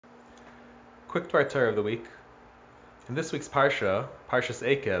Quick Dvar Torah of the week. In this week's Parsha, Parshas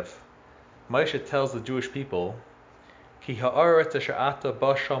Eikev, Moshe tells the Jewish people, Ki ha'aretz asher ata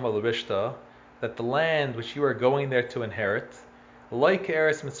ba shama l'rishta, that the land which you are going there to inherit, like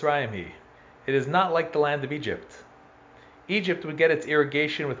Eretz Mitzrayim hi, it is not like the land of Egypt. Egypt would get its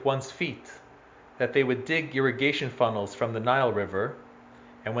irrigation with one's feet, that they would dig irrigation funnels from the Nile River,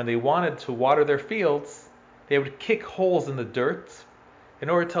 and when they wanted to water their fields, they would kick holes in the dirt in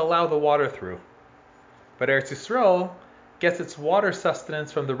order to allow the water through. But Eretz Yisrael gets its water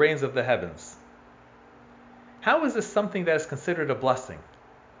sustenance from the rains of the heavens. How is this something that is considered a blessing?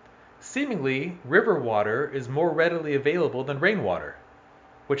 Seemingly, river water is more readily available than rainwater,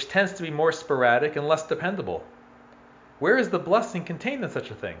 which tends to be more sporadic and less dependable. Where is the blessing contained in such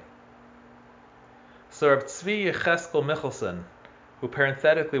a thing? So Rav Tzvi Yecheskel Michelson, who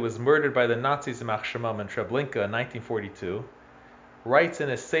parenthetically was murdered by the Nazis in Mach Shemam in Treblinka in 1942, writes in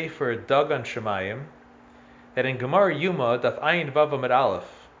his Sefer Dagan Shemayim that in Gemara Yuma Daf Ayin Vav Amud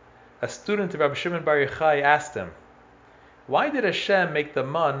Aleph, a student of Rabbi Shimon Bar Yochai asked him, why did Hashem make the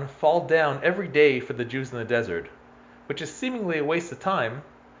man fall down every day for the Jews in the desert, which is seemingly a waste of time,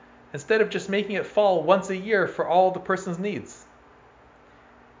 instead of just making it fall once a year for all the person's needs?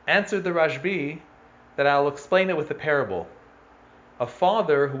 Answered the Rashbi that I'll explain it with a parable. A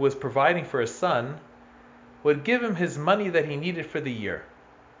father who was providing for his son would give him his money that he needed for the year.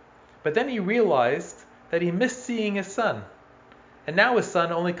 But then he realized that he missed seeing his son, and now his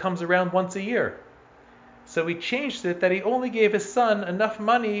son only comes around once a year. So he changed it that he only gave his son enough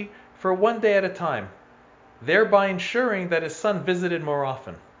money for one day at a time, thereby ensuring that his son visited more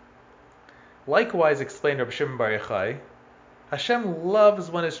often. Likewise, explained Rabbi Shimon Bar Yochai, Hashem loves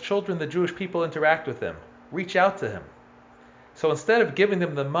when his children, the Jewish people, interact with him, reach out to him. So instead of giving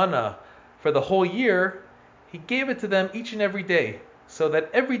them the manna for the whole year, he gave it to them each and every day, so that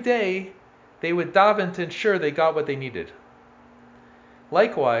every day they would daven to ensure they got what they needed.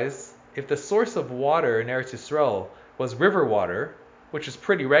 Likewise, if the source of water in Eretz Yisrael was river water, which is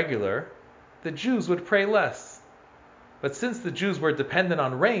pretty regular, the Jews would pray less. But since the Jews were dependent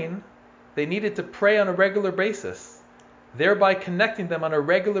on rain, they needed to pray on a regular basis, thereby connecting them on a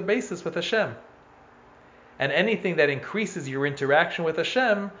regular basis with Hashem. And anything that increases your interaction with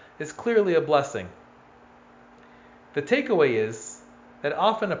Hashem is clearly a blessing. The takeaway is that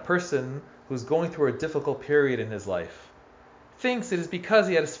often a person who's going through a difficult period in his life thinks it is because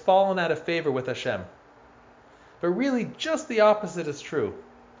he has fallen out of favor with Hashem. But really, just the opposite is true.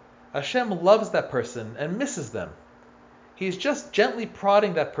 Hashem loves that person and misses them. He is just gently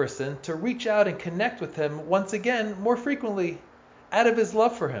prodding that person to reach out and connect with him once again more frequently, out of his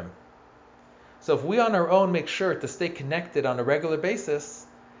love for him. So if we on our own make sure to stay connected on a regular basis,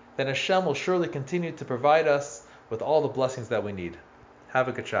 then Hashem will surely continue to provide us with all the blessings that we need. Have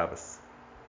a good Shabbos.